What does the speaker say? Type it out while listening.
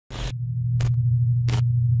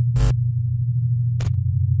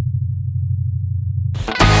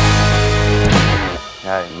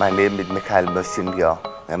Hi, my name is Mikhail here.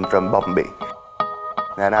 I'm from Bombay.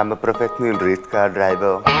 And I'm a professional race car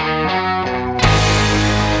driver.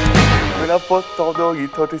 When I first saw the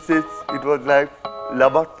E36, it was like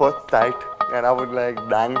love at first sight. And I was like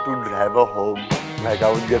dying to drive her home. Like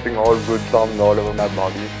I was getting all goosebumps all over my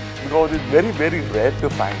body. Because it's very, very rare to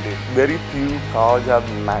find it. Very few cars have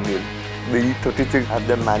manual. The E36 has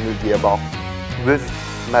the manual gearbox, which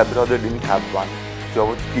my brother didn't have one. So I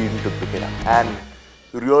was keen to pick it up. And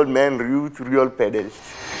real men use real pedals.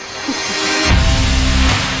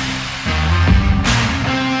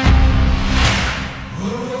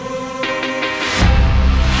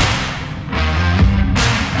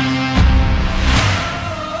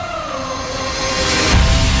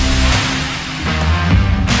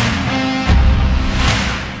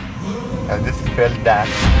 I just felt that.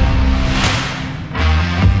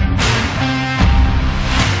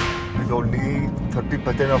 With only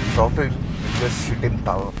 30% of throttle, it's just shitting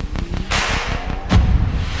power.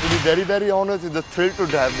 To be very, very honest, it's a thrill to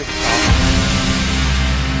drive this car.